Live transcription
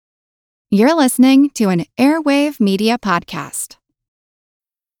You're listening to an Airwave Media Podcast.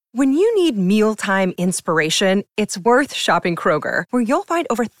 When you need mealtime inspiration, it's worth shopping Kroger, where you'll find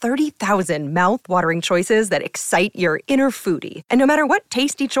over 30,000 mouth-watering choices that excite your inner foodie. And no matter what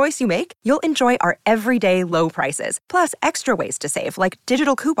tasty choice you make, you'll enjoy our everyday low prices, plus extra ways to save, like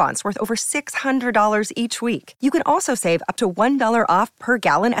digital coupons worth over $600 each week. You can also save up to $1 off per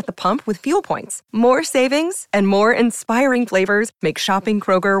gallon at the pump with fuel points. More savings and more inspiring flavors make shopping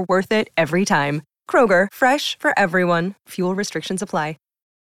Kroger worth it every time. Kroger, fresh for everyone. Fuel restrictions apply.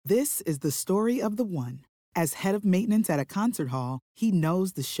 This is the story of the one. As head of maintenance at a concert hall, he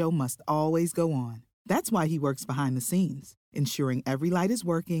knows the show must always go on. That's why he works behind the scenes, ensuring every light is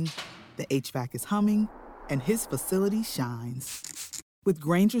working, the HVAC is humming, and his facility shines. With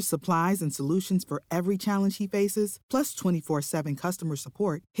Grainger's supplies and solutions for every challenge he faces, plus 24/7 customer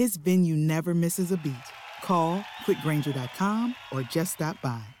support, his venue never misses a beat. Call quickgrainger.com or just stop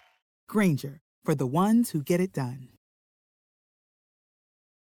by. Grainger, for the ones who get it done.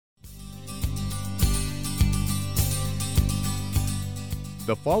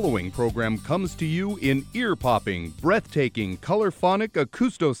 The following program comes to you in ear-popping, breathtaking, colorphonic,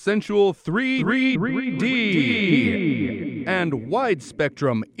 acousto-sensual 3D and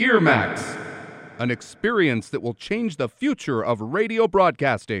wide-spectrum earmax. An experience that will change the future of radio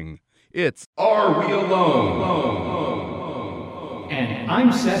broadcasting. It's Are We Alone? And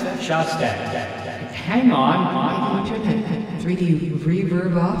I'm Seth Shostak. Hang on. 3D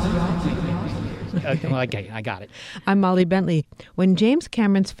reverb off. Okay, I got it. I'm Molly Bentley. When James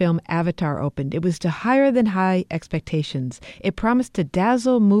Cameron's film Avatar opened, it was to higher than high expectations. It promised to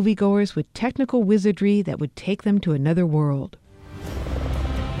dazzle moviegoers with technical wizardry that would take them to another world.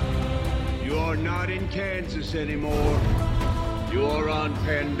 You're not in Kansas anymore. You're on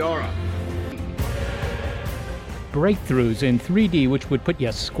Pandora. Breakthroughs in 3D which would put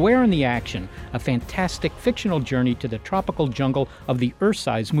you square in the action. A fantastic fictional journey to the tropical jungle of the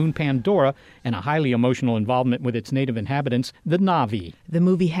Earth-sized moon Pandora and a highly emotional involvement with its native inhabitants, the Na'vi. The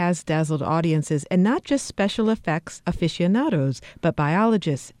movie has dazzled audiences, and not just special effects aficionados, but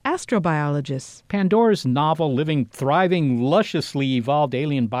biologists, astrobiologists. Pandora's novel, living, thriving, lusciously evolved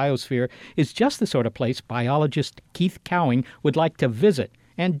alien biosphere is just the sort of place biologist Keith Cowing would like to visit,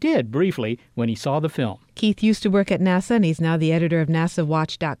 and did briefly when he saw the film. Keith used to work at NASA, and he's now the editor of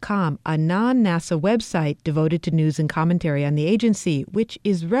NASAWatch.com, a non-NASA website devoted to news and commentary on the agency, which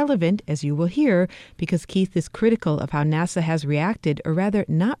is relevant, as you will hear, because Keith is critical of how NASA has reacted, or rather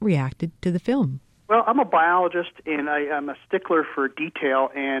not reacted, to the film. Well, I'm a biologist, and I'm a stickler for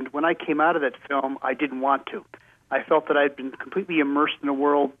detail, and when I came out of that film, I didn't want to. I felt that I'd been completely immersed in a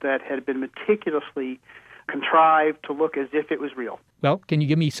world that had been meticulously contrived to look as if it was real. Well, can you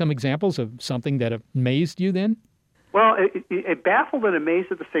give me some examples of something that amazed you then? Well, it baffled and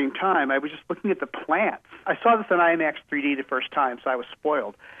amazed at the same time. I was just looking at the plants. I saw this on IMAX 3D the first time, so I was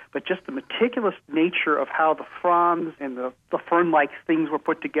spoiled. But just the meticulous nature of how the fronds and the fern-like things were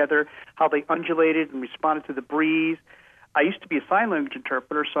put together, how they undulated and responded to the breeze. I used to be a sign language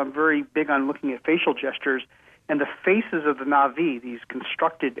interpreter, so I'm very big on looking at facial gestures. And the faces of the Na'vi, these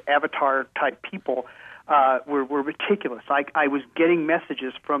constructed avatar-type people, were meticulous. I was getting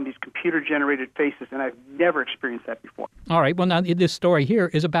messages from these computer-generated faces, and I've never experienced that before. All right. Well, now this story here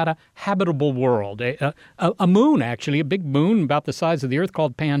is about a habitable world, a moon, actually, a big moon about the size of the Earth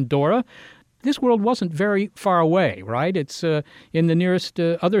called Pandora. This world wasn't very far away, right? It's in the nearest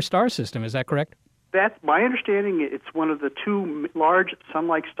other star system. Is that correct? That's my understanding. It's one of the two large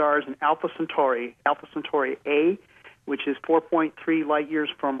sun-like stars in Alpha Centauri A, which is 4.3 light years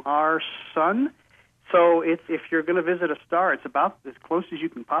from our sun. So if you're going to visit a star, it's about as close as you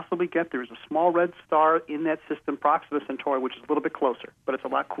can possibly get. There's a small red star in that system, Proxima Centauri, which is a little bit closer, but it's a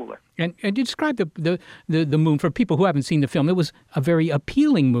lot cooler. And you described the moon for people who haven't seen the film. It was a very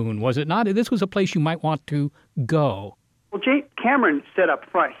appealing moon, was it not? This was a place you might want to go. Well, James Cameron said up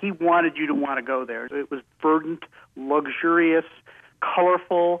front he wanted you to want to go there. It was verdant, luxurious,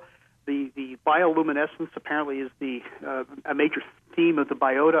 colorful. The bioluminescence apparently is a major theme of the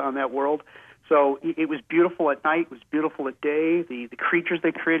biota on that world. So it was beautiful at night, it was beautiful at day. The creatures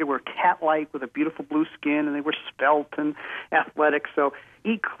they created were cat-like with a beautiful blue skin, and they were svelte and athletic. So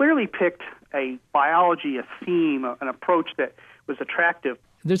he clearly picked a biology, a theme, an approach that was attractive.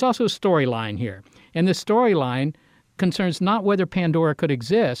 There's also a storyline here, and the storyline concerns not whether Pandora could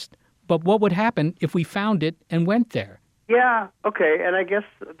exist, but what would happen if we found it and went there. Yeah, okay, and I guess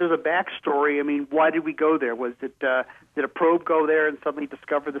there's a backstory. I mean, why did we go there? Was it did a probe go there and suddenly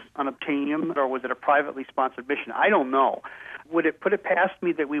discover this unobtainium, or was it a privately sponsored mission? I don't know. Would it put it past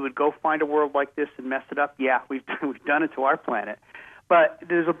me that we would go find a world like this and mess it up? Yeah, we've done it to our planet. But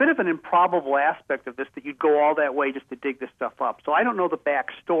there's a bit of an improbable aspect of this that you'd go all that way just to dig this stuff up. So I don't know the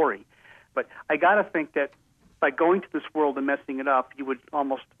backstory, but I got to think that by going to this world and messing it up, you would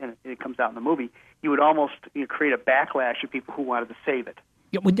almost, and it comes out in the movie, you would almost create a backlash of people who wanted to save it.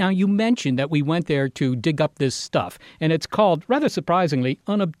 Yeah, well, now, you mentioned that we went there to dig up this stuff, and it's called, rather surprisingly,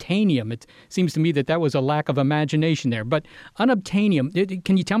 unobtainium. It seems to me that was a lack of imagination there. But unobtainium,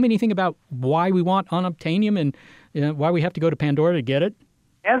 can you tell me anything about why we want unobtainium and why we have to go to Pandora to get it?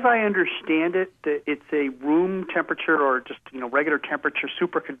 As I understand it, it's a room temperature or just regular temperature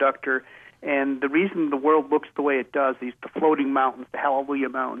superconductor. And the reason the world looks the way it does, the floating mountains, the Hallelujah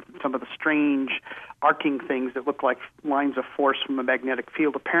Mountains, and some of the strange arcing things that look like lines of force from a magnetic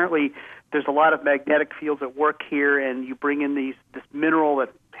field. Apparently, there's a lot of magnetic fields at work here, and you bring in this mineral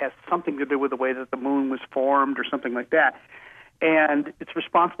that has something to do with the way that the moon was formed or something like that. And it's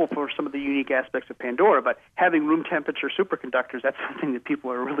responsible for some of the unique aspects of Pandora. But having room temperature superconductors, that's something that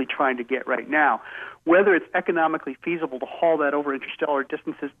people are really trying to get right now. Whether it's economically feasible to haul that over interstellar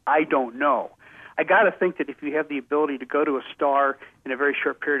distances, I don't know. I got to think that if you have the ability to go to a star in a very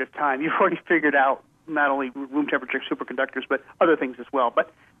short period of time, you've already figured out not only room temperature superconductors, but other things as well.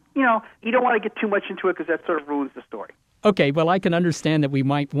 But, you don't want to get too much into it because that sort of ruins the story. Okay, well, I can understand that we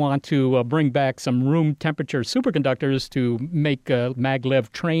might want to bring back some room temperature superconductors to make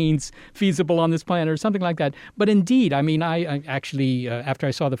maglev trains feasible on this planet or something like that. But indeed, I actually, after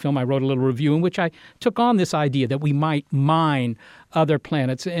I saw the film, I wrote a little review in which I took on this idea that we might mine other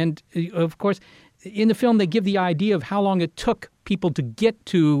planets. And, of course, in the film, they give the idea of how long it took people to get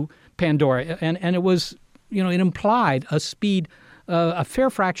to Pandora. And it was, it implied a speed a fair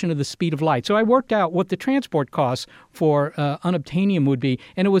fraction of the speed of light. So I worked out what the transport costs for unobtainium would be,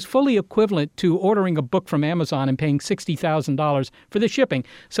 and it was fully equivalent to ordering a book from Amazon and paying $60,000 for the shipping.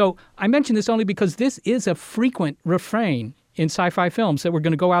 So I mention this only because this is a frequent refrain in sci-fi films that we're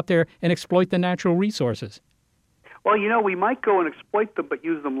going to go out there and exploit the natural resources. Well, we might go and exploit them, but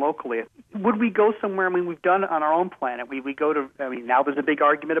use them locally. Would we go somewhere? We've done it on our own planet. We go to, now there's a big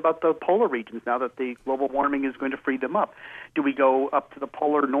argument about the polar regions now that the global warming is going to free them up. Do we go up to the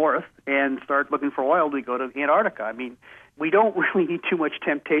polar north and start looking for oil? Do we go to Antarctica? We don't really need too much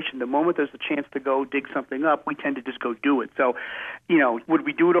temptation. The moment there's a chance to go dig something up, we tend to just go do it. So, would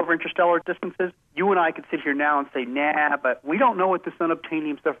we do it over interstellar distances? You and I could sit here now and say, nah, but we don't know what this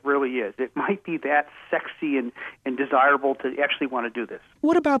unobtainium stuff really is. It might be that sexy and desirable to actually want to do this.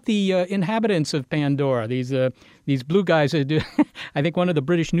 What about the inhabitants of Pandora, these blue guys? I think one of the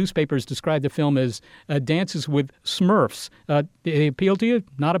British newspapers described the film as Dances with Smurfs. They appeal to you?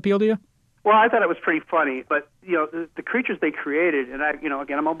 Not appeal to you? Well, I thought it was pretty funny, but the creatures they created, and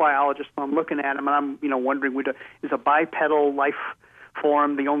again, I'm a biologist, so I'm looking at them, and I'm wondering, is a bipedal life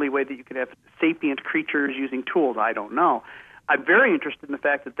form the only way that you could have sapient creatures using tools? I don't know. I'm very interested in the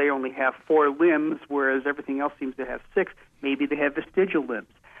fact that they only have 4 limbs, whereas everything else seems to have 6. Maybe they have vestigial limbs.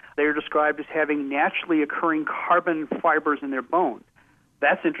 They're described as having naturally occurring carbon fibers in their bones.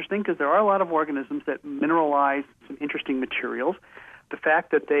 That's interesting because there are a lot of organisms that mineralize some interesting materials. The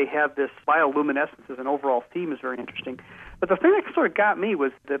fact that they have this bioluminescence as an overall theme is very interesting. But the thing that sort of got me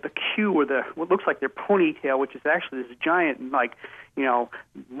was the Q, or what looks like their ponytail, which is actually this giant,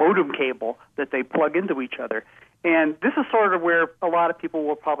 modem cable that they plug into each other. And this is sort of where a lot of people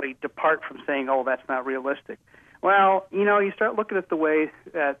will probably depart from saying, oh, that's not realistic. Well, you start looking at the way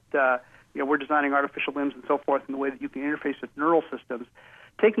that we're designing artificial limbs and so forth, and the way that you can interface with neural systems.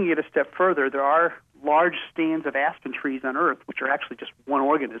 Taking it a step further, there are large stands of aspen trees on Earth, which are actually just one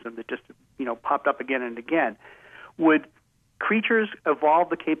organism that just, popped up again and again. Would creatures evolve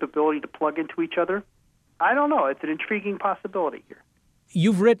the capability to plug into each other? I don't know. It's an intriguing possibility here.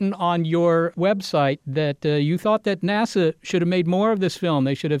 You've written on your website that you thought that NASA should have made more of this film.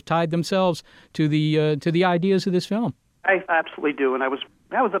 They should have tied themselves to the ideas of this film. I absolutely do, and I was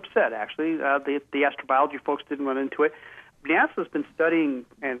upset, actually. The astrobiology folks didn't run into it. NASA's been studying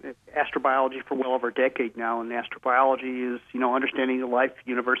astrobiology for well over a decade now, and astrobiology is, understanding the life,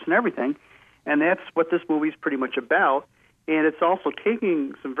 universe, and everything. And that's what this movie is pretty much about. And it's also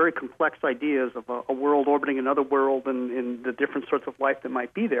taking some very complex ideas of a world orbiting another world and the different sorts of life that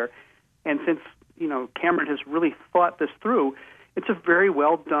might be there. And since, Cameron has really thought this through, it's a very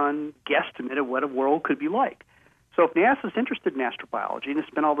well-done guesstimate of what a world could be like. So if NASA's interested in astrobiology and has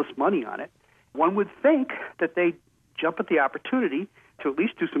spent all this money on it, one would think that they jump at the opportunity to at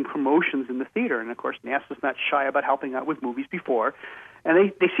least do some promotions in the theater. And, of course, NASA's not shy about helping out with movies before.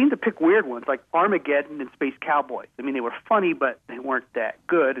 And they seem to pick weird ones, like Armageddon and Space Cowboys. They were funny, but they weren't that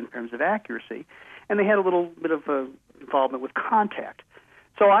good in terms of accuracy. And they had a little bit of involvement with Contact.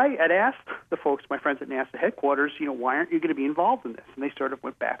 So I had asked the folks, my friends at NASA headquarters, why aren't you going to be involved in this? And they sort of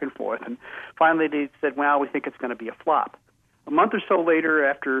went back and forth. And finally they said, well, we think it's going to be a flop. A month or so later,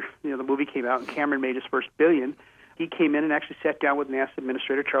 after the movie came out and Cameron made his first $1 billion, he came in and actually sat down with NASA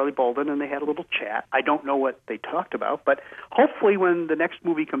Administrator Charlie Bolden, and they had a little chat. I don't know what they talked about, but hopefully when the next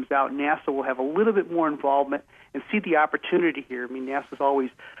movie comes out, NASA will have a little bit more involvement and see the opportunity here. I mean, NASA's always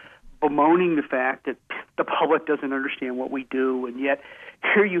bemoaning the fact that the public doesn't understand what we do, and yet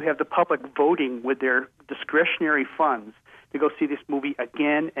here you have the public voting with their discretionary funds to go see this movie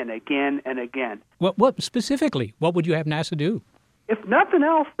again and again and again. What specifically? What would you have NASA do? If nothing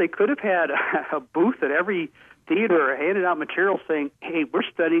else, they could have had a booth at every theater, handed out material saying, hey, we're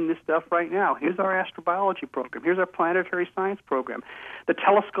studying this stuff right now. Here's our astrobiology program. Here's our planetary science program. The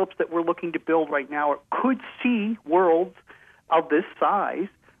telescopes that we're looking to build right now could see worlds of this size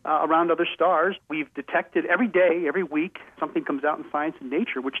around other stars. We've detected every day, every week, something comes out in Science and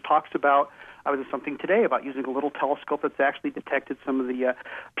Nature which talks about, I was at something today about using a little telescope that's actually detected some of the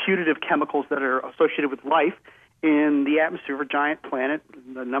putative chemicals that are associated with life in the atmosphere of a giant planet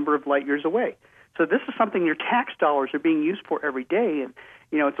a number of light years away. So this is something your tax dollars are being used for every day, and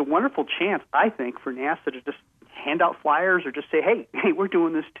it's a wonderful chance, I think, for NASA to just hand out flyers or just say, hey, we're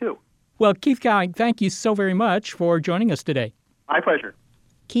doing this too. Well, Keith Cowing, thank you so very much for joining us today. My pleasure.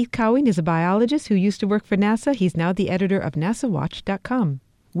 Keith Cowing is a biologist who used to work for NASA. He's now the editor of NASAWatch.com.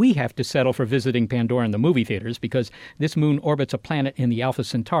 We have to settle for visiting Pandora in the movie theaters because this moon orbits a planet in the Alpha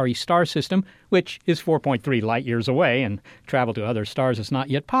Centauri star system, which is 4.3 light years away, and travel to other stars is not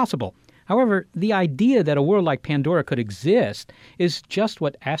yet possible. However, the idea that a world like Pandora could exist is just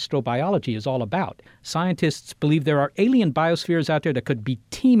what astrobiology is all about. Scientists believe there are alien biospheres out there that could be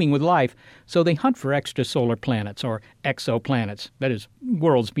teeming with life, so they hunt for extrasolar planets or exoplanets, that is,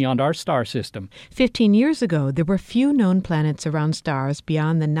 worlds beyond our star system. 15 years ago, there were few known planets around stars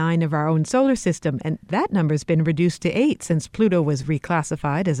beyond the 9 of our own solar system, and that number's been reduced to 8 since Pluto was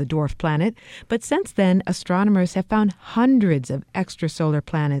reclassified as a dwarf planet. But since then, astronomers have found hundreds of extrasolar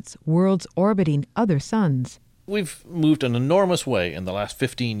planets, worlds orbiting other suns. We've moved an enormous way in the last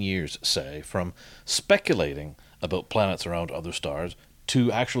 15 years, say, from speculating about planets around other stars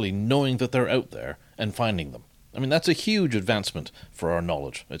to actually knowing that they're out there and finding them. I mean, that's a huge advancement for our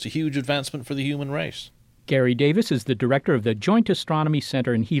knowledge. It's a huge advancement for the human race. Gary Davis is the director of the Joint Astronomy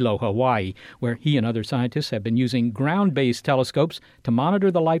Center in Hilo, Hawaii, where he and other scientists have been using ground-based telescopes to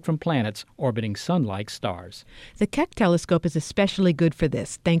monitor the light from planets orbiting sun-like stars. The Keck telescope is especially good for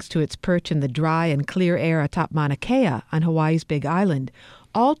this, thanks to its perch in the dry and clear air atop Mauna Kea on Hawaii's Big Island.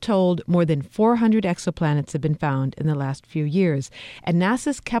 All told, more than 400 exoplanets have been found in the last few years, and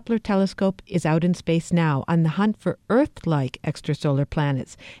NASA's Kepler telescope is out in space now on the hunt for Earth-like extrasolar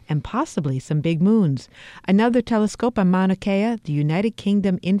planets and possibly some big moons. Another telescope on Mauna Kea, the United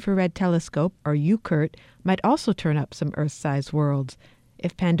Kingdom Infrared Telescope, or UKIRT, might also turn up some Earth-sized worlds.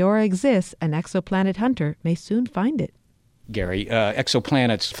 If Pandora exists, an exoplanet hunter may soon find it. Gary,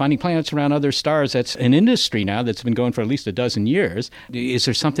 exoplanets, finding planets around other stars, that's an industry now that's been going for at least a dozen years. Is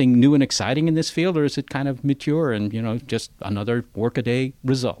there something new and exciting in this field, or is it kind of mature and, just another workaday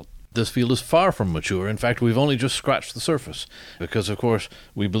result? This field is far from mature. In fact, we've only just scratched the surface because, of course,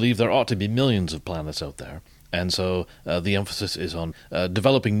 we believe there ought to be millions of planets out there. And so the emphasis is on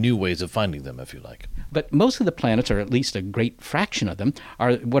developing new ways of finding them, if you like. But most of the planets, or at least a great fraction of them,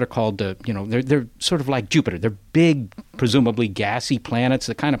 are what are called, they're sort of like Jupiter. They're big, presumably gassy planets,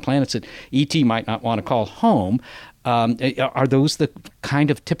 the kind of planets that E.T. might not want to call home. Are those the kind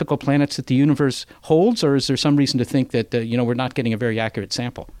of typical planets that the universe holds, or is there some reason to think that, we're not getting a very accurate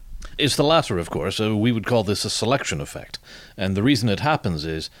sample? It's the latter, of course. We would call this a selection effect. And the reason it happens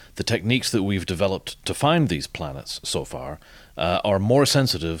is the techniques that we've developed to find these planets so far are more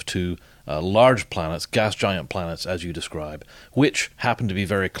sensitive to large planets, gas giant planets, as you describe, which happen to be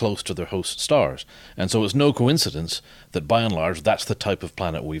very close to their host stars. And so it's no coincidence that, by and large, that's the type of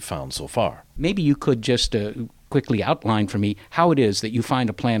planet we've found so far. Maybe you could just quickly outline for me how it is that you find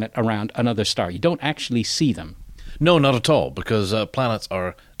a planet around another star. You don't actually see them. No, not at all, because planets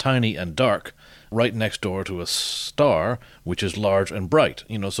are tiny and dark right next door to a star, which is large and bright.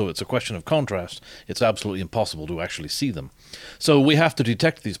 So it's a question of contrast. It's absolutely impossible to actually see them. So we have to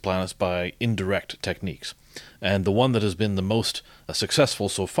detect these planets by indirect techniques. And the one that has been the most successful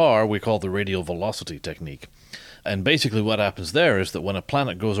so far, we call the radial velocity technique. And basically what happens there is that when a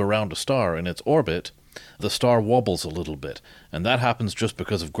planet goes around a star in its orbit, the star wobbles a little bit. And that happens just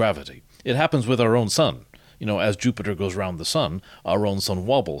because of gravity. It happens with our own sun. As Jupiter goes round the sun, our own sun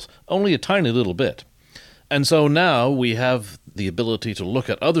wobbles, only a tiny little bit. And so now we have the ability to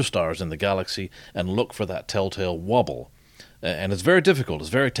look at other stars in the galaxy and look for that telltale wobble. And it's very difficult,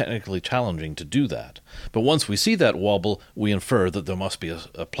 it's very technically challenging to do that. But once we see that wobble, we infer that there must be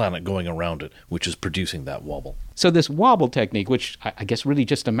a planet going around it which is producing that wobble. So this wobble technique, which I guess really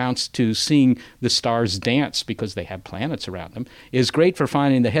just amounts to seeing the stars dance because they have planets around them, is great for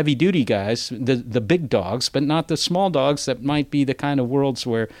finding the heavy-duty guys, the big dogs, but not the small dogs that might be the kind of worlds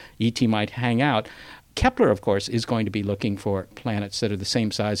where ET might hang out. Kepler, of course, is going to be looking for planets that are the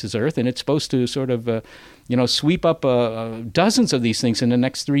same size as Earth, and it's supposed to sort of, sweep up dozens of these things in the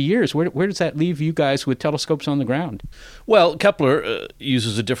next 3 years. Where does that leave you guys with telescopes on the ground? Well, Kepler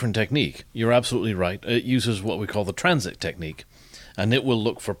uses a different technique. You're absolutely right. It uses what we call the transit technique, and it will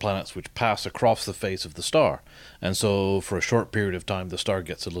look for planets which pass across the face of the star. And so for a short period of time, the star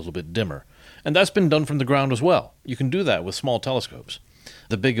gets a little bit dimmer. And that's been done from the ground as well. You can do that with small telescopes.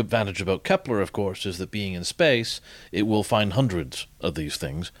 The big advantage about Kepler, of course, is that being in space, it will find hundreds of these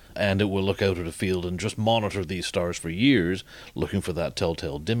things, and it will look out at a field and just monitor these stars for years, looking for that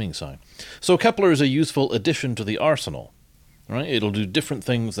telltale dimming sign. So Kepler is a useful addition to the arsenal. Right? It'll do different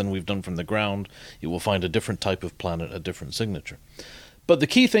things than we've done from the ground. It will find a different type of planet, a different signature. But the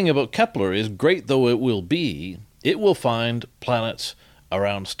key thing about Kepler is, great though it will be, it will find planets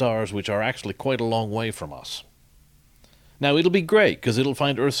around stars which are actually quite a long way from us. Now, it'll be great because it'll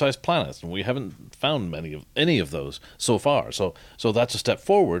find Earth-sized planets, and we haven't found any of those so far. So that's a step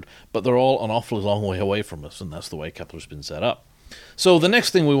forward, but they're all an awfully long way away from us, and that's the way Kepler's been set up. So the next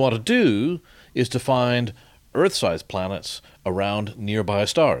thing we want to do is to find Earth-sized planets around nearby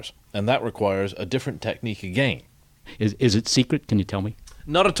stars, and that requires a different technique again. Is it secret? Can you tell me?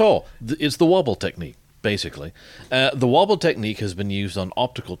 Not at all. It's the wobble technique, basically. The wobble technique has been used on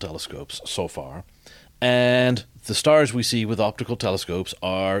optical telescopes so far, and the stars we see with optical telescopes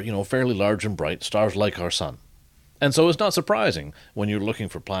are, fairly large and bright, stars like our sun. And so it's not surprising when you're looking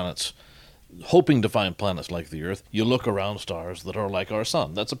for planets, hoping to find planets like the Earth, you look around stars that are like our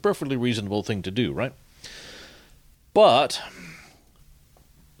sun. That's a perfectly reasonable thing to do, right? But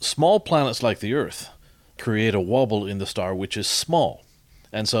small planets like the Earth create a wobble in the star which is small.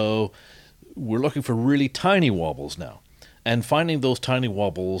 And so we're looking for really tiny wobbles now. And finding those tiny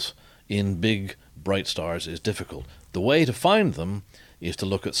wobbles in big bright stars is difficult. The way to find them is to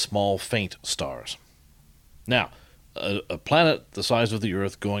look at small, faint stars. Now, a planet the size of the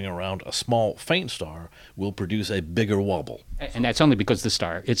Earth going around a small, faint star will produce a bigger wobble. And that's only because the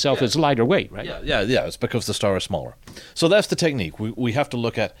star itself is lighter weight, right? Yeah, it's because the star is smaller. So that's the technique. We have to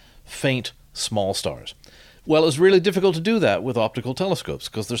look at faint, small stars. Well, it's really difficult to do that with optical telescopes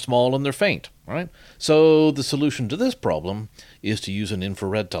because they're small and they're faint, right? So the solution to this problem is to use an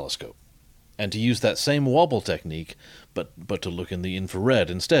infrared telescope, and to use that same wobble technique, but to look in the infrared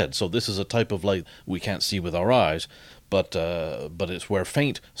instead. So this is a type of light we can't see with our eyes, but it's where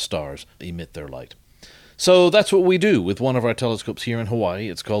faint stars emit their light. So that's what we do with one of our telescopes here in Hawaii.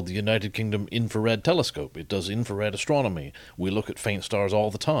 It's called the United Kingdom Infrared Telescope. It does infrared astronomy. We look at faint stars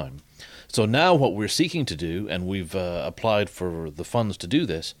all the time. So now what we're seeking to do, and we've applied for the funds to do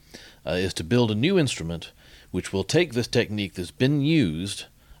this, is to build a new instrument which will take this technique that's been used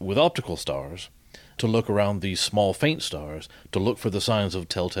with optical stars to look around these small faint stars, to look for the signs of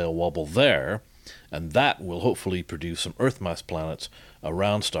telltale wobble there, and that will hopefully produce some Earth-mass planets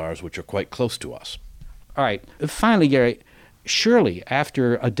around stars which are quite close to us. All right. Finally, Gary, surely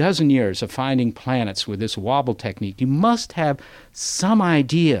after a dozen years of finding planets with this wobble technique, you must have some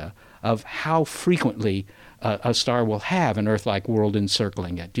idea of how frequently a star will have an Earth-like world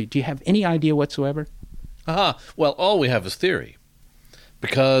encircling it. Do you have any idea whatsoever? Well, all we have is theory.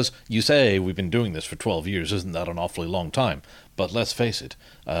 Because you say we've been doing this for 12 years, isn't that an awfully long time? But let's face it,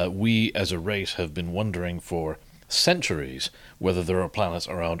 we as a race have been wondering for centuries whether there are planets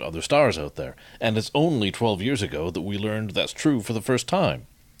around other stars out there. And it's only 12 years ago that we learned that's true for the first time.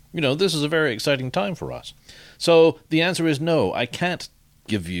 This is a very exciting time for us. So the answer is no, I can't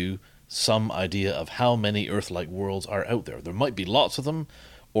give you some idea of how many Earth-like worlds are out there. There might be lots of them,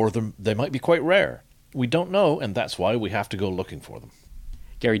 or they might be quite rare. We don't know, and that's why we have to go looking for them.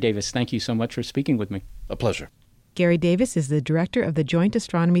 Gary Davis, thank you so much for speaking with me. A pleasure. Gary Davis is the director of the Joint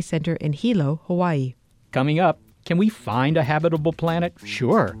Astronomy Center in Hilo, Hawaii. Coming up, can we find a habitable planet?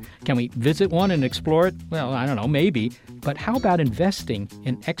 Sure. Can we visit one and explore it? Well, I don't know, maybe. But how about investing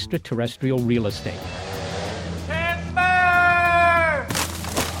in extraterrestrial real estate? Timber!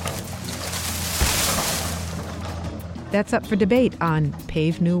 That's up for debate on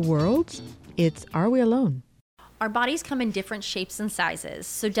Pave New Worlds. It's Are We Alone? Our bodies come in different shapes and sizes,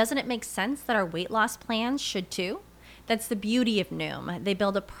 so doesn't it make sense that our weight loss plans should too? That's the beauty of Noom. They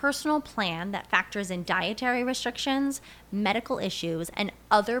build a personal plan that factors in dietary restrictions, medical issues, and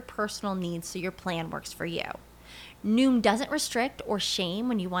other personal needs so your plan works for you. Noom doesn't restrict or shame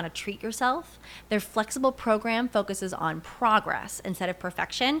when you want to treat yourself. Their flexible program focuses on progress instead of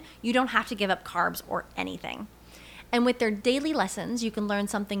perfection. You don't have to give up carbs or anything. And with their daily lessons, you can learn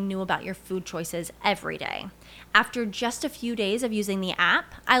something new about your food choices every day. After just a few days of using the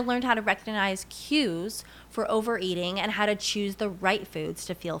app, I learned how to recognize cues for overeating and how to choose the right foods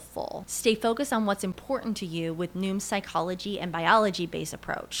to feel full. Stay focused on what's important to you with Noom's psychology and biology-based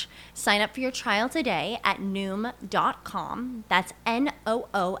approach. Sign up for your trial today at Noom.com. That's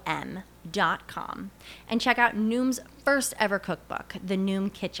Noom.com. And check out Noom's first ever cookbook, The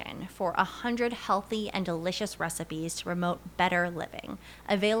Noom Kitchen, for 100 healthy and delicious recipes to promote better living.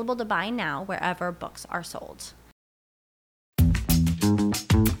 Available to buy now wherever books are sold.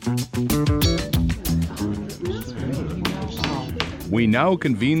 We now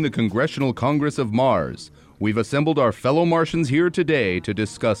convene the Congressional Congress of Mars. We've assembled our fellow Martians here today to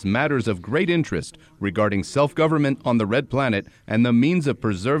discuss matters of great interest regarding self-government on the Red Planet and the means of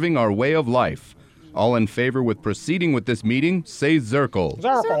preserving our way of life. All in favor with proceeding with this meeting, say Zirkle.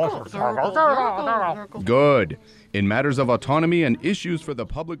 Zirkle. Good. In matters of autonomy and issues for the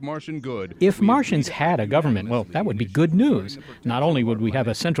public Martian good... If Martians had a government, well, that would be good news. Not only would we have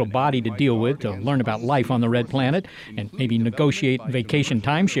a central body to deal with to learn about life on the Red Planet and maybe negotiate vacation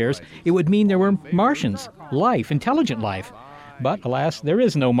timeshares, it would mean there were Martians, life, intelligent life. But, alas, there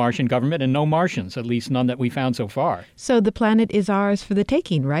is no Martian government and no Martians, at least none that we found so far. So the planet is ours for the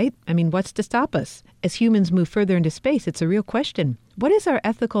taking, right? I mean, what's to stop us? As humans move further into space, it's a real question. What is our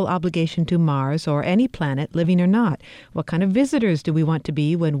ethical obligation to Mars or any planet, living or not? What kind of visitors do we want to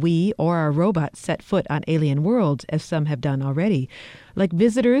be when we or our robots set foot on alien worlds, as some have done already? Like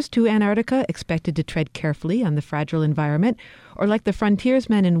visitors to Antarctica expected to tread carefully on the fragile environment, or like the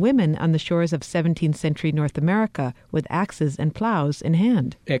frontiersmen and women on the shores of 17th century North America with axes and plows in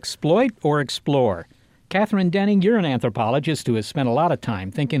hand? Exploit or explore? Catherine Denning, you're an anthropologist who has spent a lot of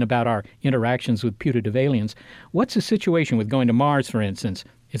time thinking about our interactions with putative aliens. What's the situation with going to Mars, for instance?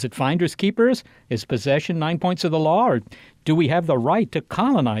 Is it finders keepers? Is possession 9 points of the law? Or do we have the right to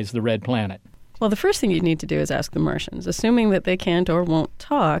colonize the Red Planet? Well, the first thing you need to do is ask the Martians. Assuming that they can't or won't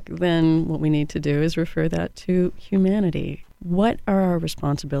talk, then what we need to do is refer that to humanity. What are our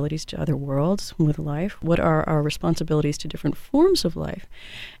responsibilities to other worlds with life? What are our responsibilities to different forms of life?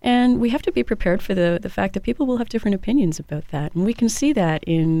 And we have to be prepared for the fact that people will have different opinions about that. And we can see that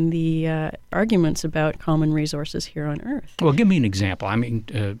in the arguments about common resources here on Earth. Well, give me an example. I mean,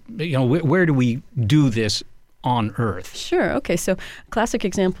 where do we do this on Earth? Sure. Okay. So classic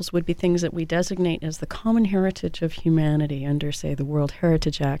examples would be things that we designate as the common heritage of humanity under, say, the World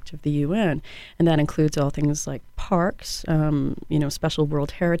Heritage Act of the UN. And that includes all things like parks, special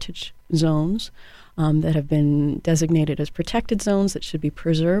World Heritage zones that have been designated as protected zones that should be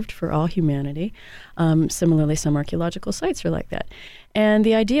preserved for all humanity. Similarly, some archaeological sites are like that. And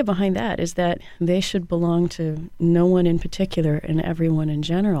the idea behind that is that they should belong to no one in particular and everyone in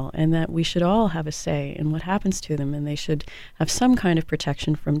general, and that we should all have a say in what happens to them, and they should have some kind of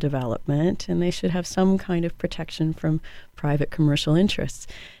protection from development, and they should have some kind of protection from private commercial interests.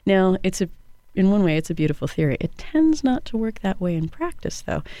 Now, in one way, it's a beautiful theory. It tends not to work that way in practice,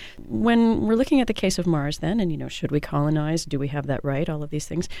 though. When we're looking at the case of Mars, then, and, should we colonize? Do we have that right? All of these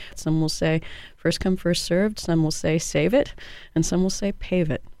things. Some will say first come, first served. Some will say save it. And some will say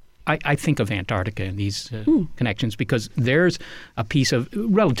pave it. I think of Antarctica in these connections because there's a piece of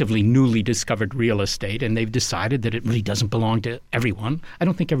relatively newly discovered real estate, and they've decided that it really doesn't belong to everyone. I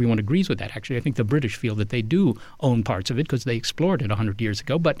don't think everyone agrees with that, actually. I think the British feel that they do own parts of it because they explored it 100 years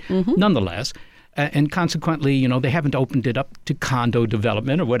ago. But nonetheless, and consequently, they haven't opened it up to condo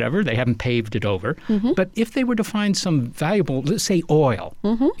development or whatever. They haven't paved it over. But if they were to find some valuable, let's say oil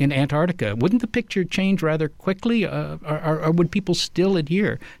in Antarctica, wouldn't the picture change rather quickly? Or would people still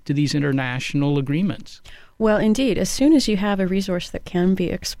adhere to these international agreements? Well, indeed. As soon as you have a resource that can be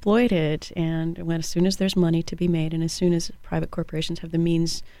exploited, and as soon as there's money to be made, and as soon as private corporations have the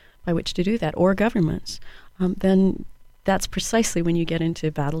means by which to do that, or governments, then that's precisely when you get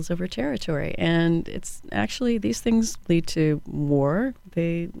into battles over territory. And it's actually, these things lead to war.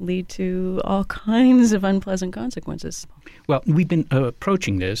 They lead to all kinds of unpleasant consequences. Well, we've been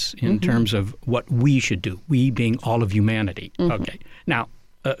approaching this in terms of what we should do, we being all of humanity. Okay. Now,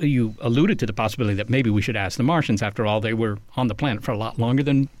 you alluded to the possibility that maybe we should ask the Martians. After all, they were on the planet for a lot longer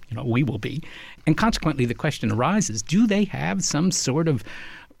than we will be. And consequently, the question arises, do they have some sort of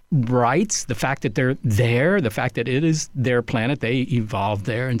rights, the fact that they're there, the fact that it is their planet, they evolved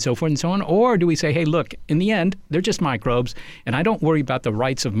there, and so forth and so on? Or do we say, hey, look, in the end, they're just microbes, and I don't worry about the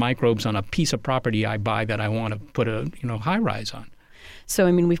rights of microbes on a piece of property I buy that I want to put a high-rise on? So,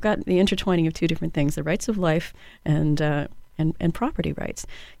 I mean, we've got the intertwining of two different things, the rights of life and property rights.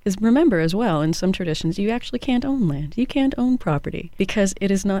 Because remember as well, in some traditions, you actually can't own land. You can't own property because it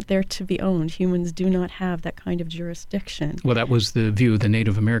is not there to be owned. Humans do not have that kind of jurisdiction. Well, that was the view of the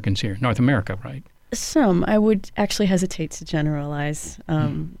Native Americans here, North America, right? Some. I would actually hesitate to generalize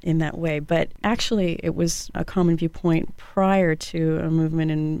in that way. But actually, it was a common viewpoint prior to a movement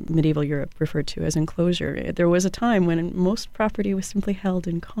in medieval Europe referred to as enclosure. There was a time when most property was simply held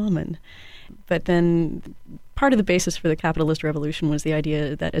in common. But then part of the basis for the capitalist revolution was the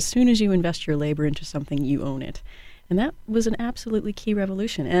idea that as soon as you invest your labor into something, you own it. And that was an absolutely key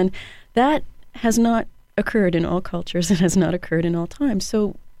revolution. And that has not occurred in all cultures. It has not occurred in all times.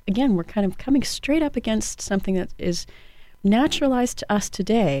 So again, we're kind of coming straight up against something that is naturalized to us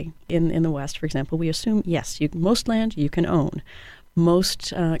today in the West. For example, we assume, yes, most land you can own.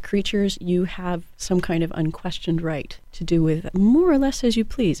 Most creatures, you have some kind of unquestioned right to do with more or less as you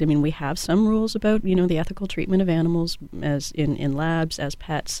please. I mean, we have some rules about, the ethical treatment of animals as in labs, as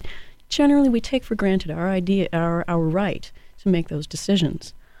pets. Generally, we take for granted our right to make those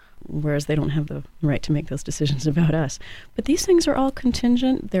decisions, whereas they don't have the right to make those decisions about us. But these things are all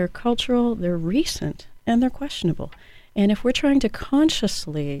contingent, they're cultural, they're recent, and they're questionable. And if we're trying to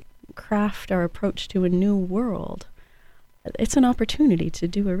consciously craft our approach to a new world, it's an opportunity to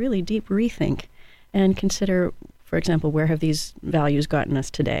do a really deep rethink and consider, for example, where have these values gotten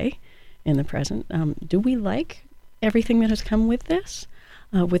us today in the present? Do we like everything that has come with this?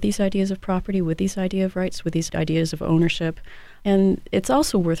 With these ideas of property, with these ideas of rights, with these ideas of ownership. And it's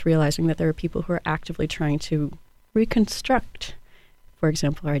also worth realizing that there are people who are actively trying to reconstruct, for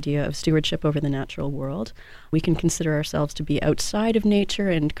example, our idea of stewardship over the natural world. We can consider ourselves to be outside of nature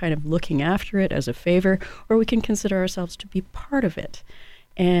and kind of looking after it as a favor, or we can consider ourselves to be part of it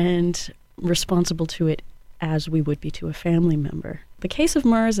and responsible to it as we would be to a family member. The case of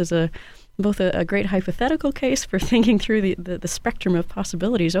Mars is both a great hypothetical case for thinking through the spectrum of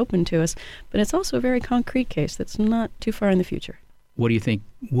possibilities open to us, but it's also a very concrete case that's not too far in the future. What do you think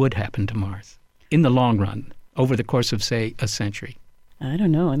would happen to Mars in the long run, over the course of, say, a century? I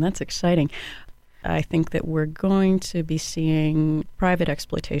don't know, and that's exciting. I think that we're going to be seeing private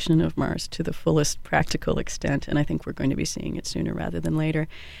exploitation of Mars to the fullest practical extent, and I think we're going to be seeing it sooner rather than later.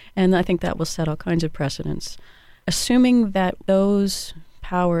 And I think that will set all kinds of precedents. Assuming that those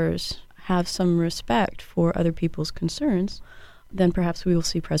powers have some respect for other people's concerns, then perhaps we will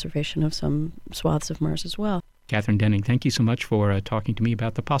see preservation of some swaths of Mars as well. Catherine Denning, thank you so much for talking to me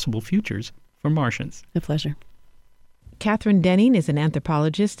about the possible futures for Martians. A pleasure. Catherine Denning is an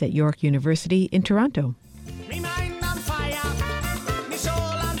anthropologist at York University in Toronto.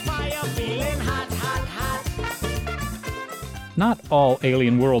 Not all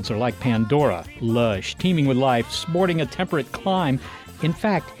alien worlds are like Pandora, lush, teeming with life, sporting a temperate clime. In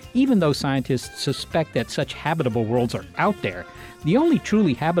fact, even though scientists suspect that such habitable worlds are out there, the only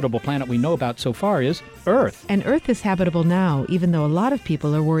truly habitable planet we know about so far is Earth. And Earth is habitable now, even though a lot of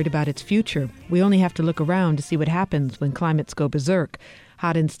people are worried about its future. We only have to look around to see what happens when climates go berserk.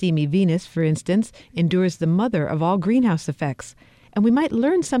 Hot and steamy Venus, for instance, endures the mother of all greenhouse effects. And we might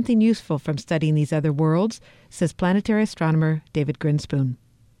learn something useful from studying these other worlds, says planetary astronomer David Grinspoon.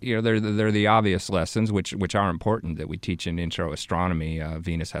 They're the obvious lessons, which are important that we teach in intro astronomy.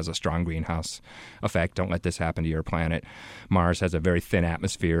 Venus has a strong greenhouse effect. Don't let this happen to your planet. Mars has a very thin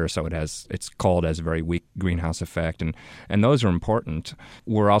atmosphere, so it's cold, has a very weak greenhouse effect, and those are important.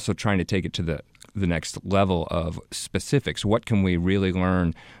 We're also trying to take it to the next level of specifics. What can we really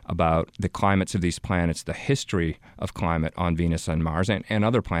learn about the climates of these planets, the history of climate on Venus and Mars, and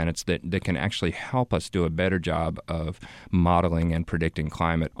other planets that can actually help us do a better job of modeling and predicting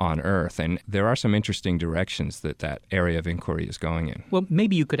climate on Earth? And there are some interesting directions that area of inquiry is going in. Well,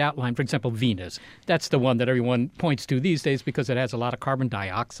 maybe you could outline, for example, Venus. That's the one that everyone points to these days because it has a lot of carbon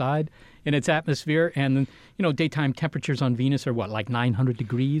dioxide in its atmosphere. And, daytime temperatures on Venus are like 900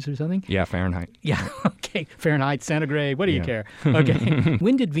 degrees or something? Yeah, Fahrenheit. Yeah, okay. Fahrenheit, centigrade, what do you care? Okay.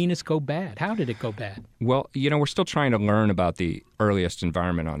 When did Venus go bad? How did it go bad? Well, we're still trying to learn about the earliest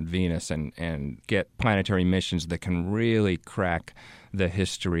environment on Venus and get planetary missions that can really crack the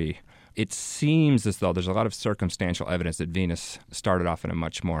history. It seems as though there's a lot of circumstantial evidence that Venus started off in a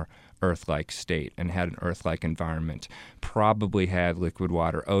much more Earth-like state and had an Earth-like environment, probably had liquid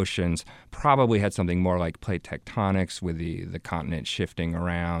water oceans, probably had something more like plate tectonics with the continent shifting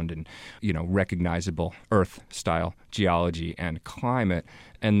around and, recognizable Earth-style geology and climate.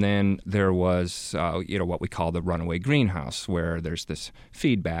 And then there was, what we call the runaway greenhouse, where there's this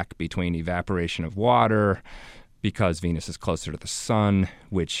feedback between evaporation of water because Venus is closer to the sun,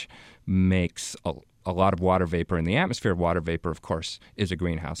 which makes a lot of water vapor in the atmosphere. Water vapor, of course, is a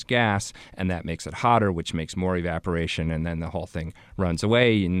greenhouse gas, and that makes it hotter, which makes more evaporation, and then the whole thing runs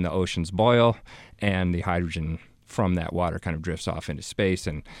away, and the oceans boil, and the hydrogen from that water kind of drifts off into space.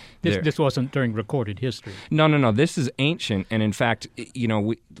 And this wasn't during recorded history. No. This is ancient, and in fact,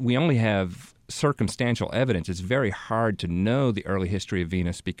 we only have circumstantial evidence. It's very hard to know the early history of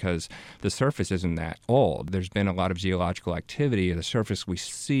Venus because the surface isn't that old. There's been a lot of geological activity. The surface we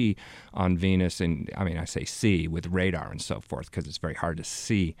see on Venus, and I say see with radar and so forth because it's very hard to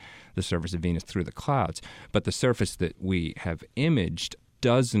see the surface of Venus through the clouds. But the surface that we have imaged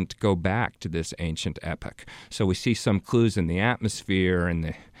doesn't go back to this ancient epoch. So we see some clues in the atmosphere,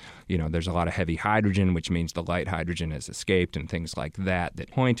 and there's a lot of heavy hydrogen, which means the light hydrogen has escaped and things like that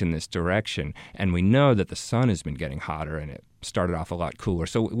point in this direction. And we know that the sun has been getting hotter, and it started off a lot cooler.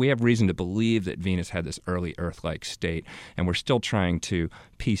 So we have reason to believe that Venus had this early Earth-like state, and we're still trying to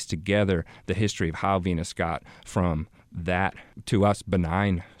piece together the history of how Venus got from that, to us,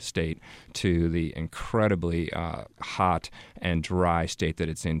 benign state to the incredibly hot and dry state that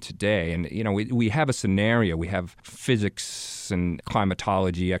it's in today. And, we have a scenario. We have physics and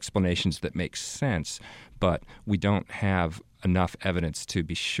climatology explanations that make sense, but we don't have enough evidence to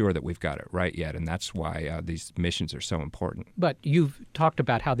be sure that we've got it right yet, and that's why these missions are so important. But you've talked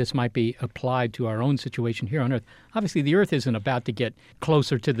about how this might be applied to our own situation here on Earth. Obviously, the Earth isn't about to get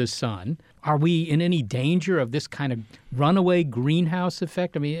closer to the sun. Are we in any danger of this kind of runaway greenhouse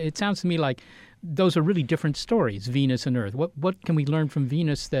effect? It sounds to me like those are really different stories, Venus and Earth. What can we learn from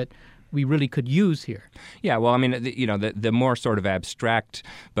Venus that we really could use here? Yeah, well, the more sort of abstract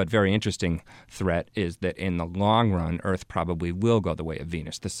but very interesting threat is that in the long run, Earth probably will go the way of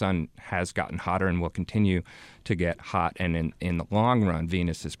Venus. The sun has gotten hotter and will continue to get hot, and in the long run,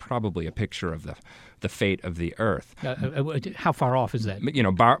 Venus is probably a picture of the fate of the Earth. How far off is that?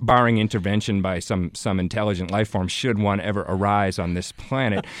 Barring intervention by some intelligent life form, should one ever arise on this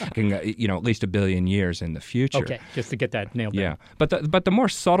planet, at least 1 billion years in the future. Okay, just to get that nailed down. Yeah, but the more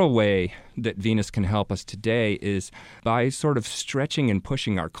subtle way that Venus can help us today is by sort of stretching and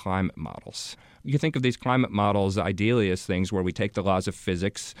pushing our climate models. You think of these climate models ideally as things where we take the laws of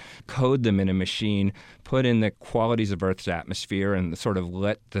physics, code them in a machine, put in the qualities of Earth's atmosphere, and sort of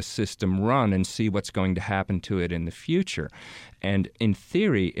let the system run and see what's going to happen to it in the future. And in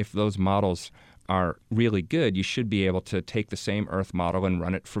theory, if those models are really good, you should be able to take the same Earth model and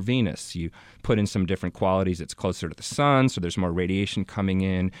run it for Venus. You put in some different qualities. It's closer to the sun, so there's more radiation coming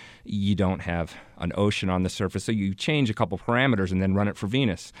in. You don't have an ocean on the surface, so you change a couple parameters and then run it for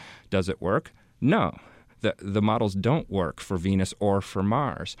Venus. Does it work? No. The models don't work for Venus or for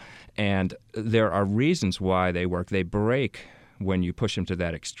Mars. And there are reasons why they work. They break when you push them to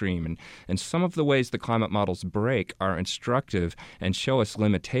that extreme. And some of the ways the climate models break are instructive and show us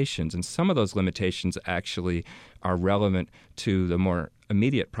limitations. And some of those limitations actually are relevant to the more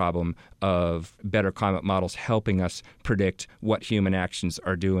immediate problem of better climate models helping us predict what human actions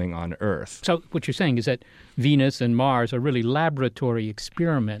are doing on Earth. So what you're saying is that Venus and Mars are really laboratory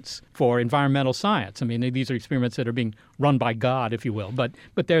experiments for environmental science. These are experiments that are being run by God, if you will, but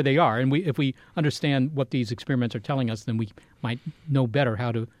there they are. And if we understand what these experiments are telling us, then we might know better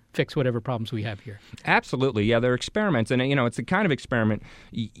how to fix whatever problems we have here. Absolutely. Yeah, they're experiments. And, it's a kind of experiment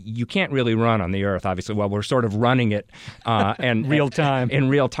you can't really run on the Earth, obviously. Well, we're sort of running it and real time. In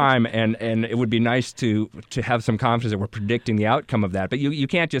real time. And it would be nice to have some confidence that we're predicting the outcome of that. But you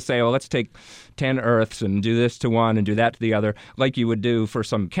can't just say, let's take 10 Earths and do this to one and do that to the other, like you would do for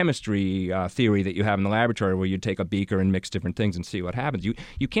some chemistry theory that you have in the laboratory where you take a beaker and mix different things and see what happens.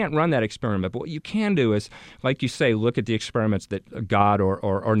 You can't run that experiment. But what you can do is, like you say, look at the experiments that God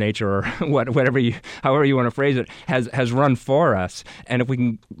or nature or however you want to phrase it has run for us. And if we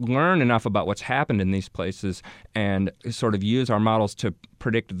can learn enough about what's happened in these places and sort of use our models to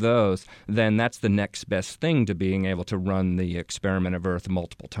predict those, then that's the next best thing to being able to run the experiment of Earth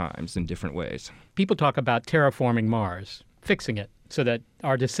multiple times in different ways. People talk about terraforming Mars, fixing it so that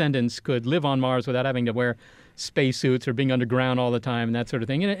our descendants could live on Mars without having to wear spacesuits or being underground all the time and that sort of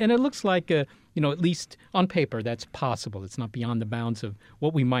thing. And it looks like, at least on paper, that's possible. It's not beyond the bounds of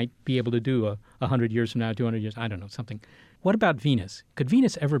what we might be able to do 100 years from now, 200 years, I don't know, something. What about Venus? Could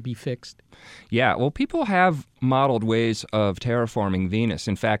Venus ever be fixed? Yeah, well, people have modeled ways of terraforming Venus.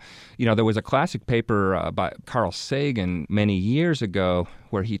 In fact, there was a classic paper by Carl Sagan many years ago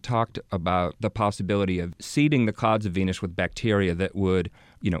where he talked about the possibility of seeding the clouds of Venus with bacteria that would,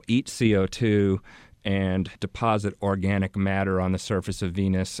 eat CO2 and deposit organic matter on the surface of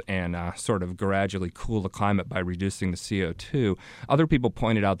Venus and sort of gradually cool the climate by reducing the CO2. Other people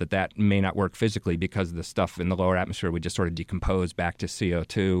pointed out that that may not work physically because the stuff in the lower atmosphere would just sort of decompose back to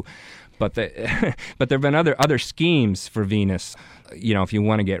CO2. But there have been other schemes for Venus. You know, if you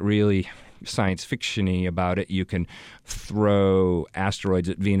want to get really science fiction-y about it, you can throw asteroids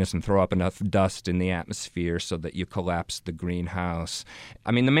at Venus and throw up enough dust in the atmosphere so that you collapse the greenhouse.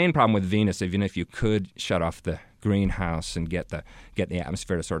 I mean, the main problem with Venus, even if you could shut off the greenhouse and get the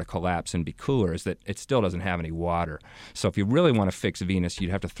atmosphere to sort of collapse and be cooler, is that it still doesn't have any water. So if you really want to fix Venus, you'd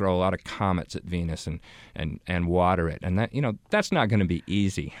have to throw a lot of comets at Venus and water it. And that, you know, that's not going to be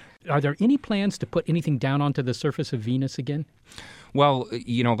easy. Are there any plans to put anything down onto the surface of Venus again? Well,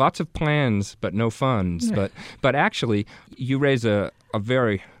 you know, lots of plans, but no funds. But actually, you raise a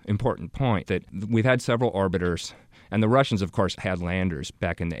very important point that we've had several orbiters, and the Russians, of course, had landers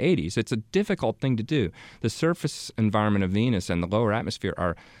back in the 80s. It's a difficult thing to do. The surface environment of Venus and the lower atmosphere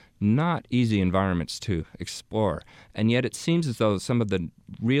are not easy environments to explore. And yet it seems as though some of the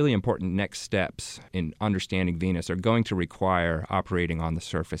really important next steps in understanding Venus are going to require operating on the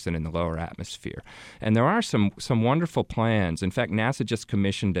surface and in the lower atmosphere. And there are some wonderful plans. In fact, NASA just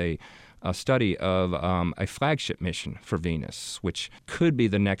commissioned a study of a flagship mission for Venus, which could be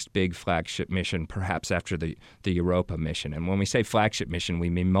the next big flagship mission, perhaps after the Europa mission. And when we say flagship mission, we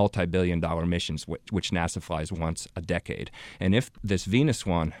mean multi-billion-dollar missions, which NASA flies once a decade. And if this Venus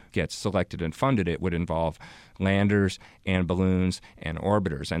one gets selected and funded, it would involve landers and balloons and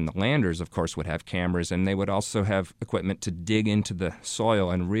orbiters. And the landers, of course, would have cameras, and they would also have equipment to dig into the soil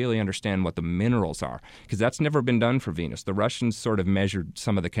and really understand what the minerals are, because that's never been done for Venus. The Russians sort of measured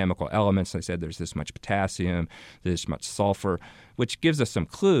some of the chemical elements. They said there's this much potassium, this much sulfur, which gives us some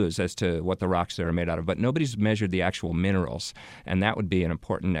clues as to what the rocks there are made out of. But nobody's measured the actual minerals, and that would be an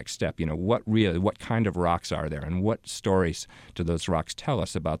important next step. You know, what kind of rocks are there, and what stories do those rocks tell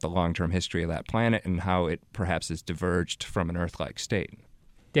us about the long-term history of that planet and how it perhaps has diverged from an Earth-like state.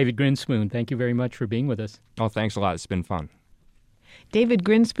 David Grinspoon, thank you very much for being with us. Oh, thanks a lot. It's been fun. David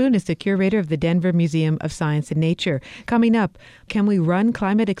Grinspoon is the curator of the Denver Museum of Science and Nature. Coming up, can we run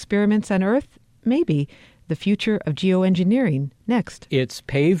climate experiments on Earth? Maybe. The future of geoengineering, next. It's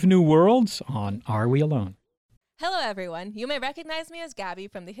Pave New Worlds on Are We Alone? Hello, everyone. You may recognize me as Gabby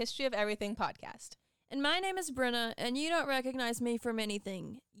from the History of Everything podcast. And my name is Brenna, and you don't recognize me from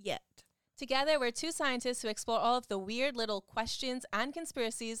anything yet. Together, we're two scientists who explore all of the weird little questions and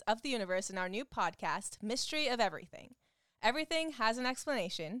conspiracies of the universe in our new podcast, Mystery of Everything. Everything has an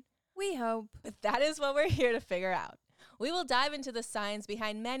explanation. We hope. But that is what we're here to figure out. We will dive into the science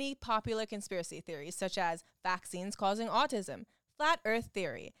behind many popular conspiracy theories, such as vaccines causing autism, flat Earth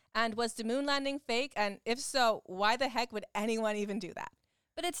theory, and was the moon landing fake? And if so, why the heck would anyone even do that?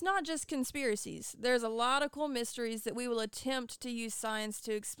 But it's not just conspiracies. There's a lot of cool mysteries that we will attempt to use science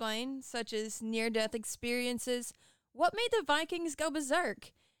to explain, such as near-death experiences, what made the Vikings go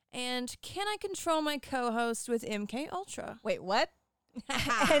berserk, and can I control my co-host with MK Ultra? Wait, what?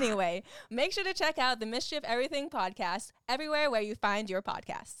 Anyway, make sure to check out the Mystery of Everything podcast everywhere where you find your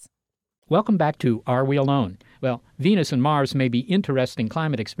podcasts. Welcome back to Are We Alone? Well, Venus and Mars may be interesting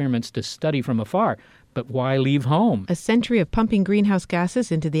climate experiments to study from afar, but why leave home? A century of pumping greenhouse gases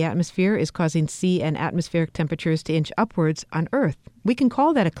into the atmosphere is causing sea and atmospheric temperatures to inch upwards on Earth. We can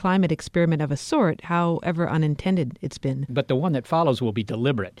call that a climate experiment of a sort, however unintended it's been. But the one that follows will be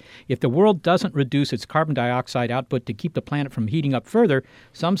deliberate. If the world doesn't reduce its carbon dioxide output to keep the planet from heating up further,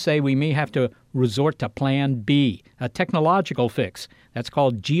 some say we may have to resort to Plan B, a technological fix. That's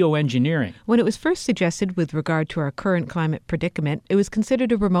called geoengineering. When it was first suggested with regard to our current climate predicament, it was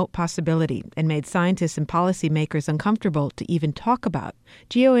considered a remote possibility and made scientists and policymakers uncomfortable to even talk about.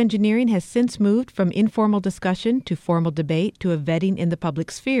 Geoengineering has since moved from informal discussion to formal debate to a vetting in the public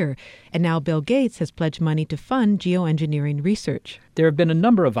sphere, and now Bill Gates has pledged money to fund geoengineering research. There have been a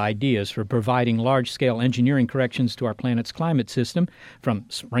number of ideas for providing large-scale engineering corrections to our planet's climate system, from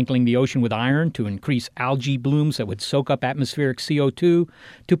sprinkling the ocean with iron to increase algae blooms that would soak up atmospheric CO2,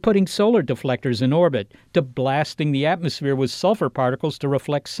 to putting solar deflectors in orbit, to blasting the atmosphere with sulfur particles to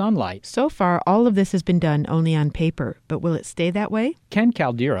reflect sunlight. So far, all of this has been done only on paper, but will it stay that way? Ken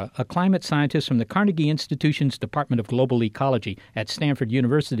Caldera, a climate scientist from the Carnegie Institution's Department of Global Ecology at Stanford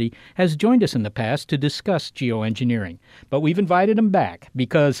University, has joined us in the past to discuss geoengineering. But we've invited him back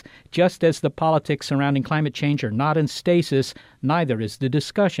because just as the politics surrounding climate change are not in stasis, neither is the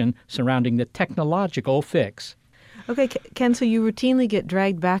discussion surrounding the technological fix. Okay, Ken, so you routinely get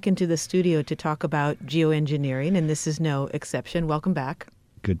dragged back into the studio to talk about geoengineering, and this is no exception. Welcome back.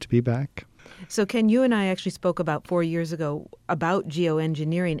 Good to be back. So, Ken, you and I actually spoke about 4 years ago about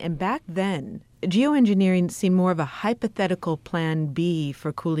geoengineering, and back then geoengineering seemed more of a hypothetical plan B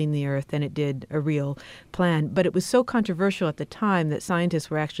for cooling the Earth than it did a real plan. But it was so controversial at the time that scientists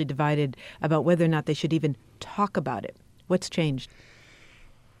were actually divided about whether or not they should even talk about it. What's changed?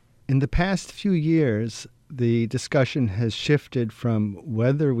 In the past few years, the discussion has shifted from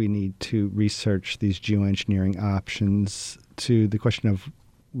whether we need to research these geoengineering options to the question of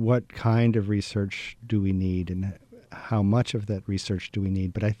what kind of research do we need and how much of that research do we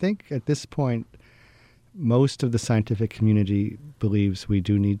need. But I think at this point, most of the scientific community believes we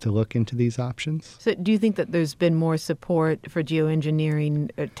do need to look into these options. So do you think that there's been more support for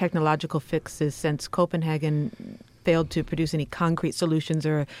geoengineering technological fixes since Copenhagen failed to produce any concrete solutions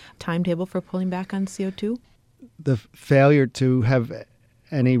or a timetable for pulling back on CO2? The failure to have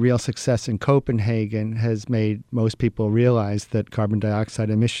any real success in Copenhagen has made most people realize that carbon dioxide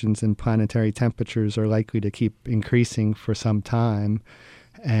emissions and planetary temperatures are likely to keep increasing for some time.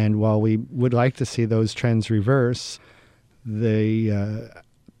 And while we would like to see those trends reverse, the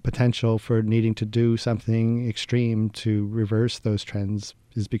potential for needing to do something extreme to reverse those trends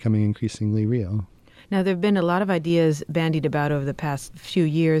is becoming increasingly real. Now, there have been a lot of ideas bandied about over the past few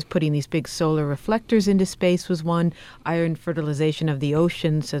years. Putting these big solar reflectors into space was one. Iron fertilization of the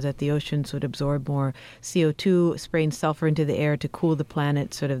oceans so that the oceans would absorb more CO2, spraying sulfur into the air to cool the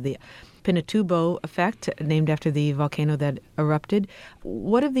planet, sort of the Pinatubo effect, named after the volcano that erupted.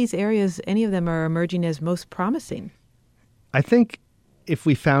 What of these areas, any of them, are emerging as most promising? I think if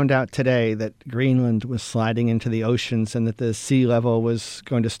we found out today that Greenland was sliding into the oceans and that the sea level was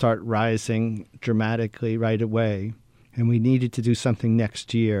going to start rising dramatically right away, and we needed to do something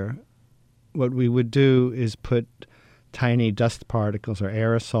next year, what we would do is put tiny dust particles or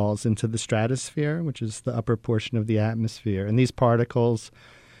aerosols into the stratosphere, which is the upper portion of the atmosphere. And these particles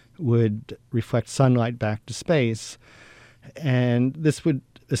would reflect sunlight back to space. And this would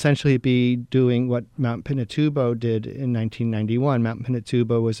essentially be doing what Mount Pinatubo did in 1991. Mount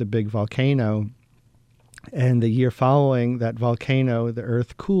Pinatubo was a big volcano, and the year following that volcano, the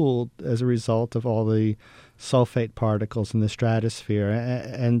Earth cooled as a result of all the sulfate particles in the stratosphere.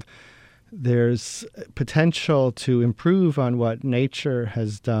 And there's potential to improve on what nature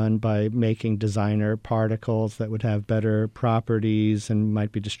has done by making designer particles that would have better properties and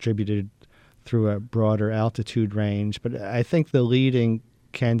might be distributed through a broader altitude range. But I think the leading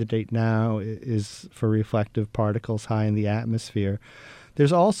candidate now is for reflective particles high in the atmosphere.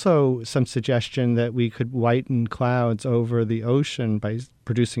 There's also some suggestion that we could whiten clouds over the ocean by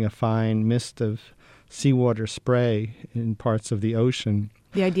producing a fine mist of seawater spray in parts of the ocean.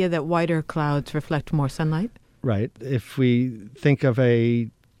 The idea that whiter clouds reflect more sunlight? Right. If we think of a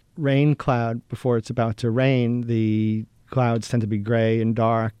rain cloud before it's about to rain, the clouds tend to be gray and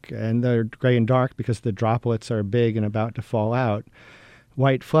dark, and they're gray and dark because the droplets are big and about to fall out.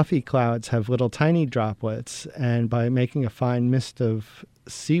 White fluffy clouds have little tiny droplets, and by making a fine mist of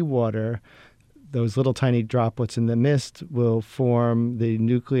seawater, those little tiny droplets in the mist will form the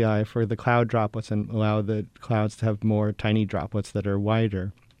nuclei for the cloud droplets and allow the clouds to have more tiny droplets that are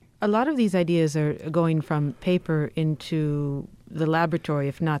whiter. A lot of these ideas are going from paper into the laboratory,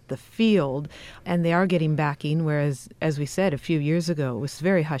 if not the field, and they are getting backing, whereas, as we said a few years ago, it was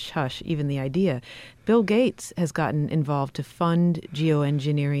very hush-hush, even the idea. Bill Gates has gotten involved to fund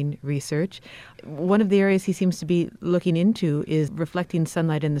geoengineering research. One of the areas he seems to be looking into is reflecting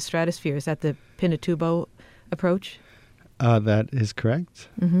sunlight in the stratosphere. Is that the Pinatubo approach? That is correct.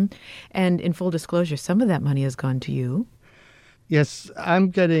 Mm-hmm. And in full disclosure, some of that money has gone to you. Yes, I'm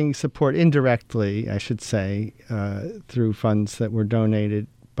getting support indirectly, I should say, through funds that were donated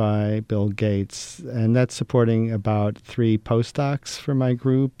by Bill Gates. And that's supporting about 3 postdocs for my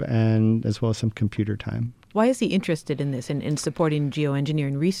group and as well as some computer time. Why is he interested in this, in supporting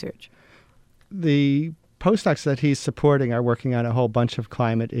geoengineering research? The postdocs that he's supporting are working on a whole bunch of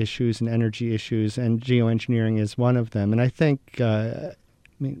climate issues and energy issues, and geoengineering is one of them. And I think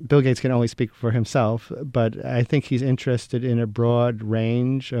Bill Gates can only speak for himself, but I think he's interested in a broad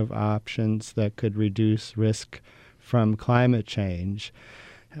range of options that could reduce risk from climate change.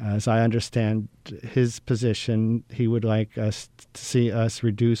 As I understand his position, he would like us to see us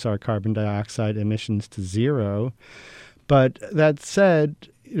reduce our carbon dioxide emissions to zero. But that said,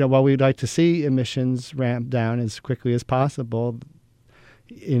 while we'd like to see emissions ramp down as quickly as possible,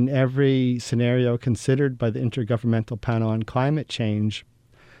 in every scenario considered by the Intergovernmental Panel on Climate Change,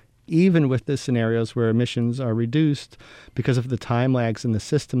 even with the scenarios where emissions are reduced, because of the time lags in the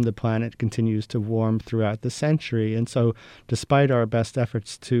system, the planet continues to warm throughout the century. And so despite our best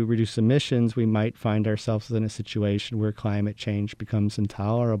efforts to reduce emissions, we might find ourselves in a situation where climate change becomes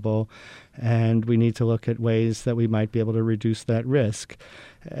intolerable, and we need to look at ways that we might be able to reduce that risk.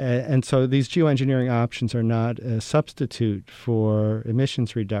 And so these geoengineering options are not a substitute for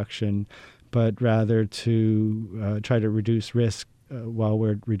emissions reduction, but rather to try to reduce risk while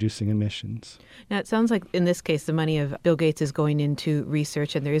we're reducing emissions. Now, it sounds like in this case, the money of Bill Gates is going into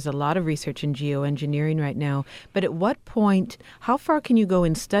research, and there is a lot of research in geoengineering right now. But at what point, how far can you go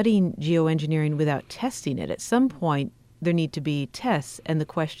in studying geoengineering without testing it? At some point, there need to be tests, and the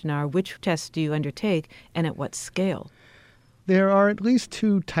question are, which tests do you undertake, and at what scale? There are at least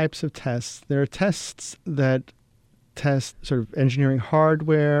two types of tests. There are tests that test sort of engineering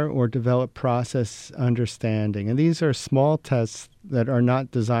hardware or develop process understanding. And these are small tests that are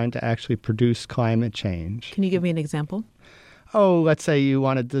not designed to actually produce climate change. Can you give me an example? Oh, let's say you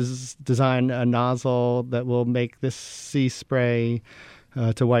want to design a nozzle that will make this sea spray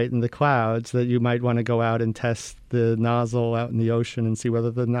to whiten the clouds, that you might want to go out and test the nozzle out in the ocean and see whether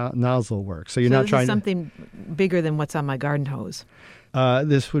the nozzle works. So you're not trying something bigger than what's on my garden hose.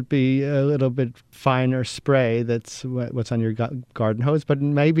 This would be a little bit finer spray that's what's on your garden hose, but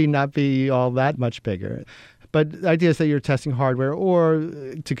maybe not be all that much bigger. But the idea is that you're testing hardware, or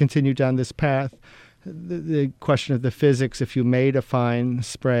to continue down this path, the question of the physics, if you made a fine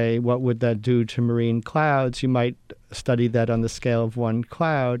spray, what would that do to marine clouds? You might study that on the scale of one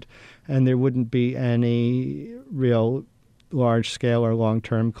cloud, and there wouldn't be any real large-scale or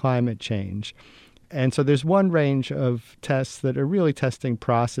long-term climate change. And so there's one range of tests that are really testing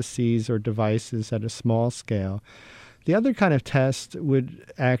processes or devices at a small scale. The other kind of test would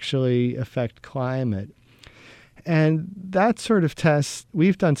actually affect climate. And that sort of test,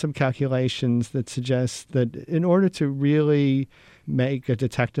 we've done some calculations that suggest that in order to really make a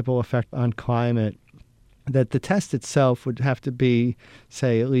detectable effect on climate, that the test itself would have to be,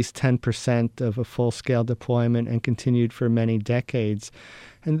 say, at least 10% of a full-scale deployment and continued for many decades.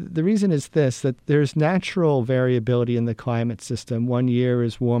 And the reason is this, that there's natural variability in the climate system. One year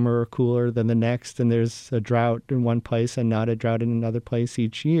is warmer or cooler than the next, and there's a drought in one place and not a drought in another place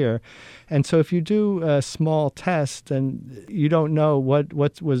each year. And so if you do a small test and you don't know what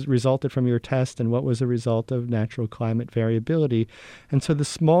was resulted from your test and what was a result of natural climate variability. And so the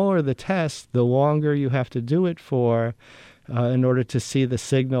smaller the test, the longer you have to do it for, in order to see the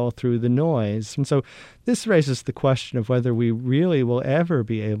signal through the noise. And so this raises the question of whether we really will ever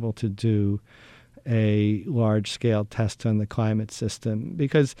be able to do a large-scale test on the climate system,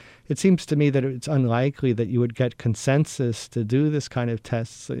 because it seems to me that it's unlikely that you would get consensus to do this kind of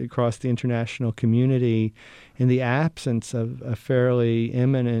tests across the international community in the absence of a fairly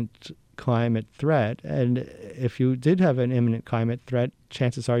imminent climate threat. And if you did have an imminent climate threat,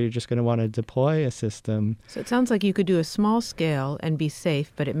 chances are you're just going to want to deploy a system. So it sounds like you could do a small scale and be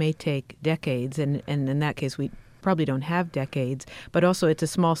safe, but it may take decades. And in that case, we probably don't have decades. But also it's a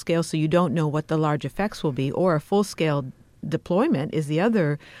small scale, so you don't know what the large effects will be. Or a full-scale deployment is the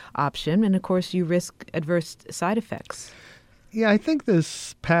other option. And, of course, you risk adverse side effects. Yeah, I think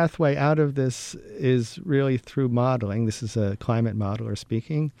this pathway out of this is really through modeling. This is a climate modeler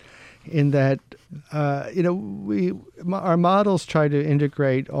speaking. In that, our models try to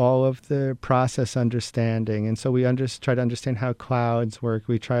integrate all of the process understanding. And so we try to understand how clouds work.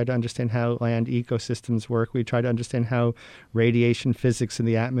 We try to understand how land ecosystems work. We try to understand how radiation physics in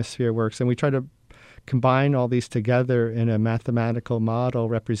the atmosphere works. And we try to combine all these together in a mathematical model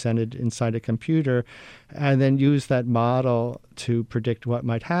represented inside a computer, and then use that model to predict what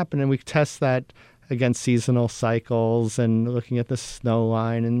might happen. And we test that against seasonal cycles and looking at the snow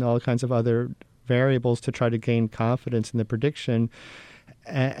line and all kinds of other variables to try to gain confidence in the prediction.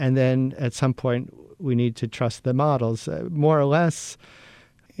 And then at some point, we need to trust the models, more or less.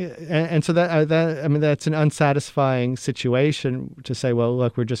 And so that's an unsatisfying situation to say, well,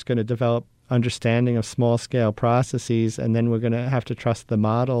 look, we're just going to develop understanding of small-scale processes, and then we're going to have to trust the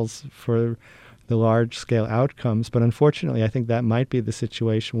models for the large-scale outcomes. But unfortunately, I think that might be the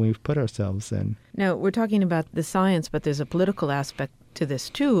situation we've put ourselves in. Now, we're talking about the science, but there's a political aspect to this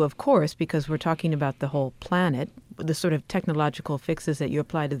too, of course, because we're talking about the whole planet, the sort of technological fixes that you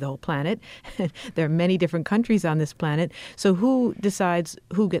apply to the whole planet. There are many different countries on this planet. So who decides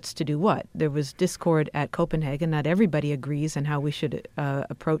who gets to do what? There was discord at Copenhagen. Not everybody agrees on how we should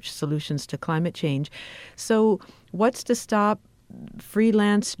approach solutions to climate change. So what's to stop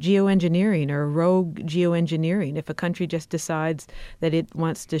freelance geoengineering or rogue geoengineering. If a country just decides that it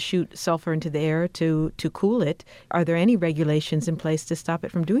wants to shoot sulfur into the air to cool it, are there any regulations in place to stop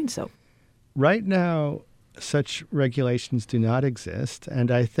it from doing so? Right now, such regulations do not exist, and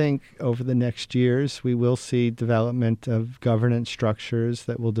I think over the next years we will see development of governance structures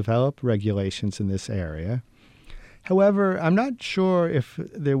that will develop regulations in this area. However, I'm not sure if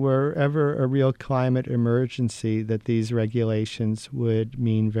there were ever a real climate emergency that these regulations would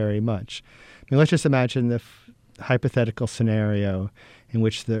mean very much. I mean, let's just imagine the hypothetical scenario in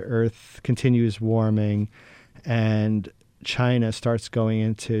which the Earth continues warming and China starts going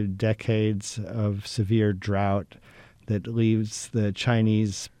into decades of severe drought that leaves the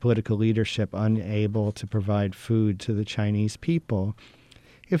Chinese political leadership unable to provide food to the Chinese people.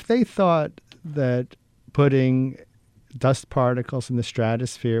 If they thought that putting dust particles in the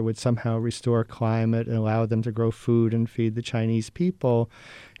stratosphere would somehow restore climate and allow them to grow food and feed the Chinese people,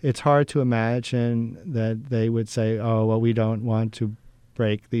 it's hard to imagine that they would say, oh, well, we don't want to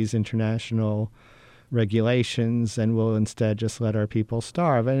break these international regulations and we'll instead just let our people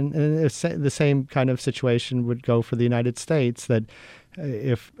starve. And the same kind of situation would go for the United States, that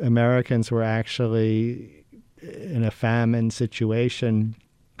if Americans were actually in a famine situation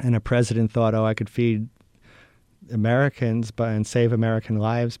and a president thought, oh, I could feed Americans and save American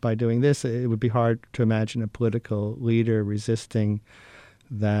lives by doing this, it would be hard to imagine a political leader resisting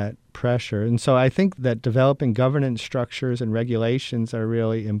that pressure. And so I think that developing governance structures and regulations are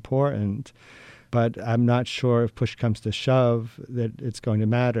really important, but I'm not sure if push comes to shove that it's going to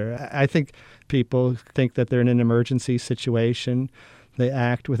matter. I think people think that they're in an emergency situation. They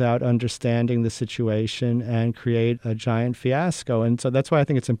act without understanding the situation and create a giant fiasco. And so that's why I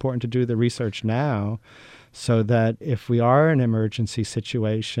think it's important to do the research now, so that if we are in an emergency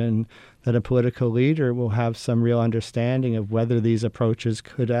situation, that a political leader will have some real understanding of whether these approaches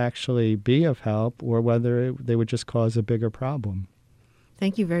could actually be of help or whether they would just cause a bigger problem.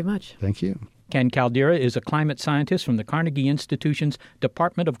 Thank you very much. Thank you. Ken Caldeira is a climate scientist from the Carnegie Institution's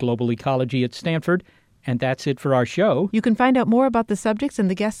Department of Global Ecology at Stanford. And that's it for our show. You can find out more about the subjects and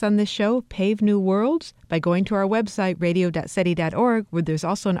the guests on this show, Pave New Worlds, by going to our website, radio.seti.org, where there's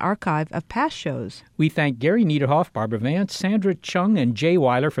also an archive of past shows. We thank Gary Niederhoff, Barbara Vance, Sandra Chung, and Jay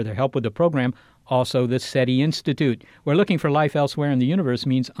Weiler for their help with the program. Also, the SETI Institute, where looking for life elsewhere in the universe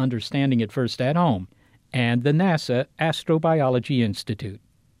means understanding it first at home. And the NASA Astrobiology Institute.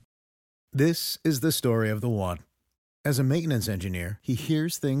 This is the story of the one. As a maintenance engineer, he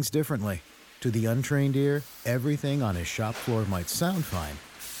hears things differently. To the untrained ear, everything on his shop floor might sound fine,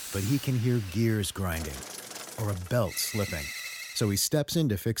 but he can hear gears grinding or a belt slipping. So he steps in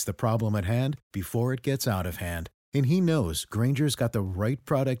to fix the problem at hand before it gets out of hand. And he knows Grainger's got the right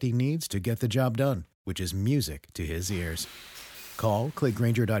product he needs to get the job done, which is music to his ears. Call, click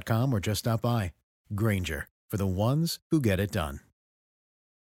Grainger.com, or just stop by. Grainger, for the ones who get it done.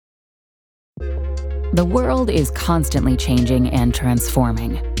 The world is constantly changing and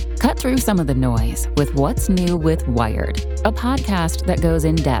transforming. Cut through some of the noise with What's New with Wired, a podcast that goes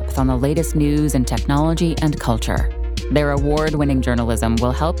in depth on the latest news in technology and culture. Their award-winning journalism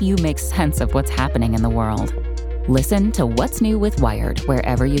will help you make sense of what's happening in the world. Listen to What's New with Wired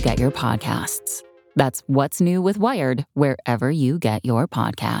wherever you get your podcasts. That's What's New with Wired wherever you get your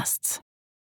podcasts.